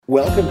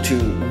Welcome to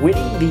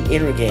Winning the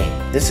Inner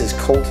Game. This is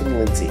Colton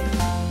Lindsay.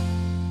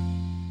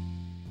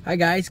 Hi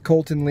guys,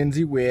 Colton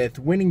Lindsay with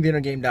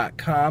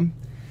winningtheinnergame.com.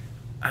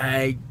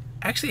 I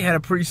actually had a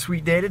pretty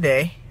sweet day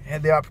today. I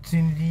had the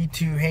opportunity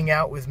to hang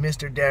out with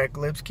Mr. Deric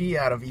Lipski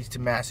out of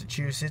Easton,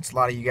 Massachusetts. A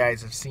lot of you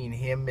guys have seen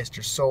him,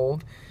 Mr.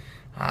 Sold.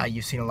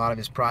 You've seen a lot of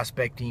his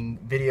prospecting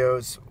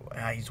videos.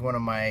 He's one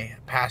of my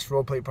past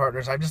roleplay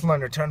partners. I've just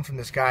learned a ton from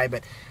this guy,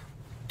 but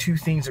two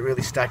things that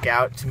really stuck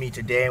out to me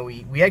today, and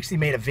we actually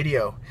made a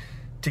video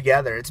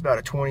together. It's about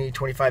a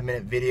 20-25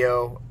 minute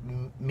video,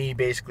 me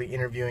basically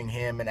interviewing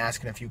him and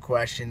asking a few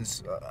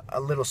questions, a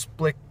little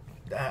smidget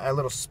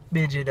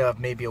of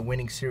maybe a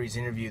winning series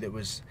interview that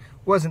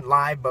wasn't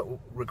live but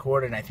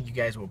recorded, and I think you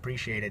guys will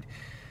appreciate it.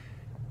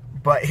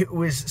 But it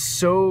was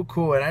so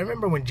cool. And I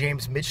remember when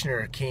James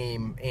Michener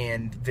came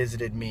and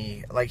visited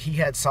me, like, he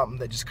had something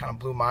that just kind of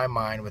blew my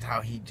mind with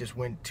how he just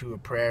went to a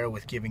prayer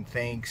with giving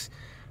thanks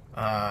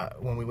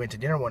when we went to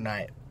dinner one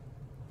night.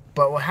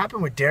 But what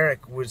happened with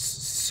Deric was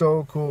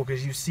so cool,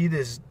 because you see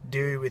this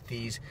dude with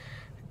these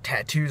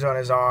tattoos on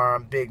his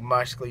arm, big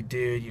muscly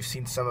dude. You've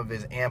seen some of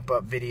his amp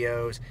up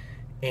videos,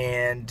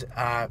 and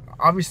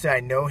obviously I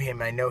know him,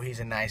 and I know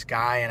he's a nice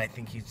guy, and I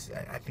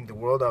think the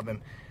world of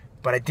him.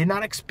 But I did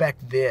not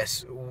expect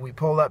this. We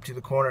pulled up to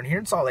the corner, and here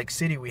in Salt Lake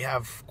City we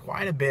have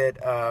quite a bit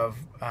of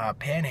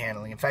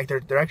panhandling. In fact,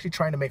 they're actually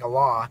trying to make a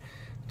law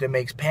that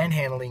makes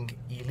panhandling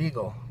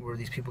illegal, where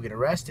these people get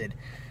arrested.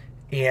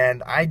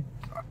 And I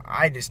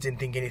just didn't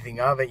think anything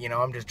of it. You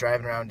know, I'm just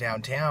driving around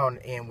downtown,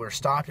 and we're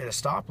stopped at a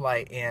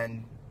stoplight,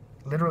 and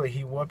literally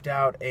he whipped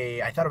out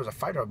I thought it was a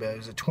 $5 bill. It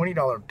was a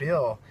 $20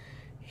 bill.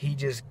 He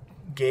just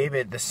gave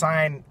it. The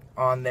sign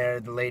on there,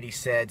 the lady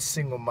said,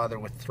 "Single mother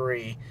with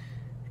 3.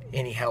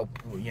 Any help,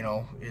 you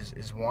know,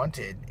 is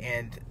wanted."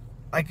 And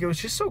like, it was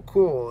just so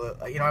cool.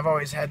 You know, I've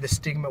always had the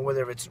stigma,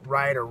 whether it's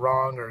right or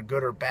wrong or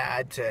good or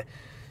bad,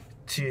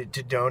 to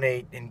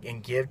donate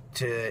and give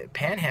to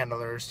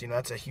panhandlers. You know,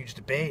 that's a huge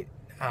debate,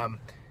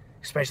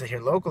 especially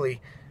here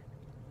locally.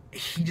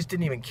 He just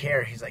didn't even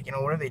care. He's like, you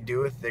know, whatever they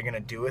do with it, they're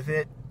gonna do with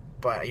it.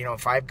 But, you know,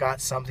 if I've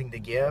got something to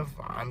give,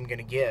 I'm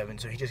gonna give.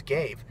 And so he just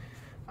gave.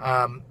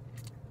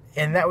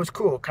 And that was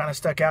cool. Kind of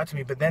stuck out to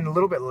me. But then a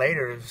little bit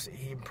later,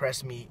 he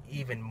impressed me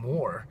even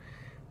more.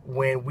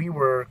 When we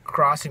were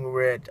crossing, we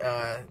were at,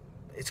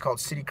 it's called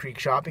City Creek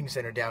Shopping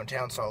Center,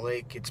 downtown Salt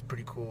Lake. It's a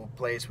pretty cool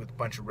place with a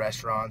bunch of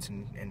restaurants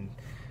and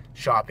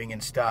shopping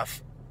and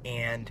stuff.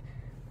 And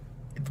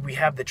we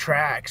have the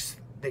tracks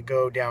that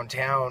go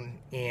downtown,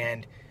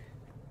 and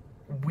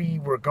we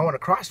were going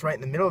across right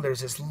in the middle.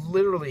 There's this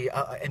literally,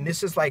 and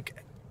this is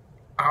like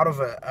out of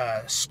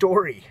a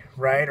story,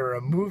 right, or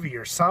a movie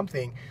or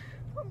something.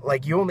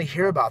 Like, you only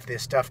hear about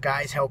this stuff,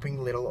 guys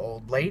helping little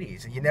old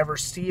ladies, and you never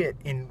see it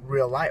in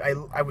real life.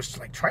 I was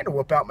like trying to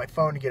whip out my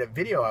phone to get a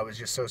video. I was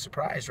just so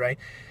surprised, right?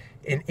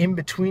 And in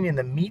between, in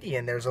the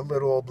median, there's a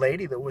little old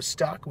lady that was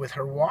stuck with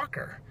her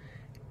walker.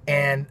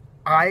 And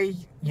I,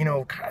 you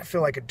know, kind of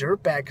feel like a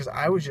dirtbag, because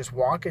I was just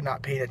walking,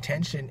 not paying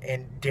attention,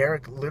 and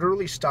Deric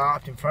literally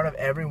stopped in front of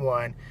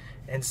everyone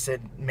and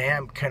said,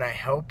 "Ma'am, can I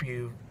help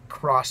you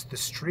cross the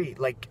street?"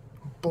 Like,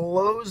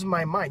 blows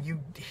my mind.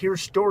 You hear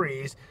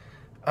stories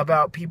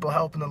about people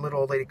helping the little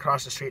old lady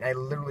cross the street, and I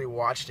literally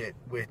watched it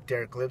with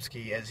Deric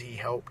Lipski as he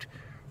helped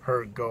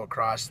her go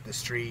across the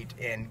street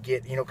and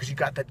get, you know, because you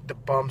got the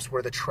bumps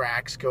where the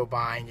tracks go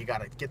by, and you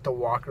got to get the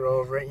walker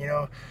over it. You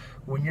know,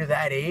 when you're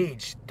that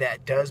age,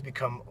 that does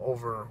become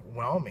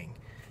overwhelming.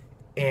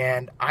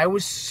 And I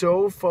was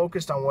so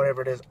focused on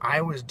whatever it is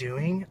I was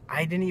doing,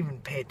 I didn't even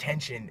pay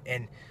attention.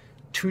 And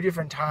 2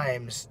 different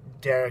times,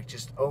 Deric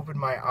just opened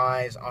my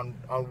eyes on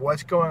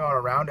what's going on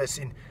around us.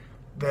 And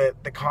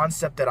the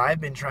concept that I've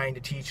been trying to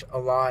teach a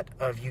lot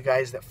of you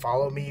guys that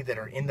follow me, that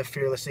are in the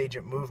Fearless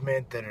Agent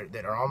movement,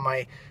 that are on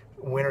my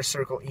Winner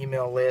Circle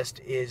email list,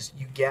 is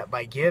you get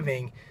by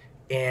giving.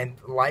 And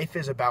life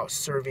is about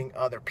serving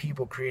other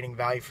people, creating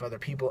value for other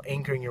people,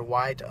 anchoring your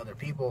why to other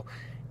people.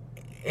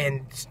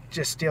 And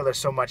just still, there's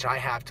so much I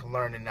have to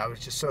learn. And I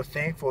was just so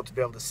thankful to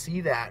be able to see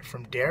that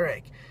from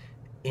Deric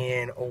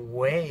in a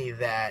way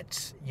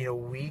that, you know,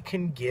 we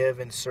can give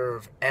and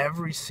serve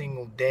every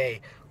single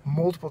day,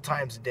 multiple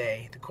times a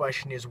day. The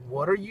question is,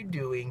 what are you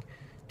doing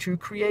to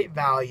create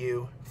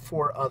value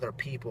for other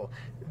people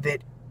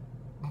that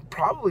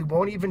probably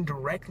won't even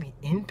directly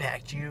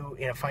impact you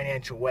in a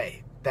financial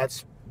way?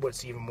 That's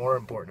what's even more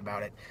important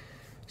about it.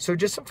 So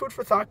just some food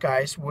for thought,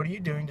 guys. What are you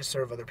doing to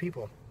serve other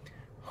people?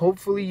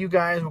 Hopefully you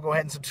guys will go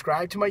ahead and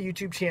subscribe to my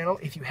YouTube channel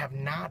if you have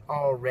not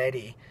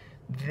already.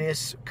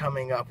 This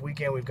coming up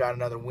weekend, we've got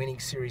another winning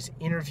series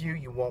interview.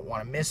 You won't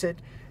want to miss it.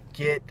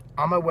 Get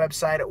on my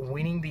website at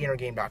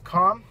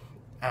winningtheinnergame.com.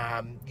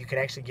 You can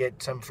actually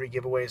get some free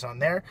giveaways on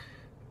there.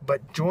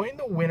 But join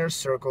the Winner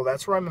Circle.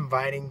 That's where I'm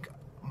inviting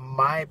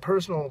my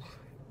personal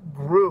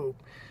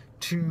group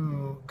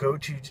to go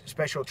to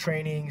special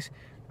trainings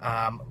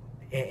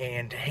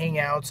and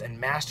hangouts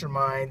and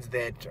masterminds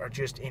that are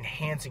just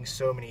enhancing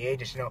so many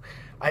agents. You know,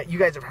 you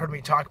guys have heard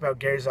me talk about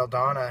Gary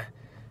Zaldana.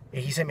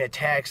 He sent me a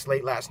text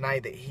late last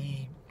night that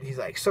he he's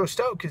like so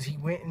stoked because he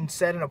went and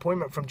set an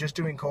appointment from just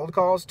doing cold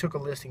calls, took a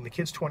listing. The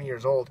kid's 20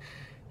 years old.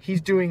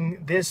 He's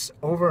doing this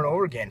over and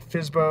over again.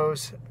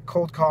 FSBOs,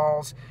 cold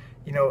calls.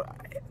 You know,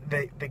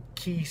 the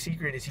key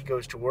secret is he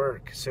goes to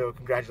work. So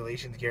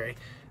congratulations, Gary.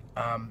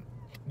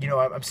 You know,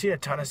 I'm seeing a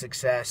ton of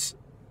success.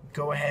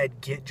 Go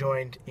ahead, get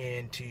joined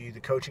into the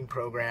coaching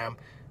program.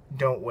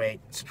 Don't wait.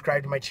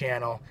 Subscribe to my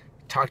channel.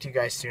 Talk to you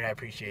guys soon. I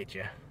appreciate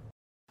you.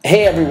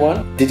 Hey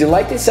everyone, did you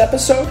like this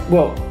episode?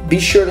 Well,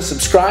 be sure to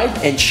subscribe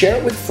and share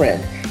it with a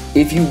friend.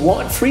 If you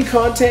want free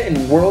content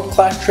and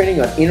world-class training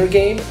on inner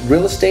game,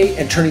 real estate,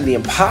 and turning the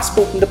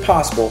impossible into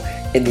possible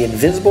and the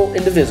invisible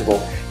into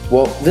visible,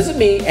 well, visit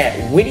me at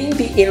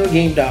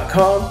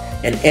winningtheinnergame.com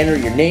and enter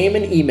your name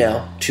and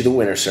email to the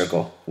winner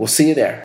circle. We'll see you there.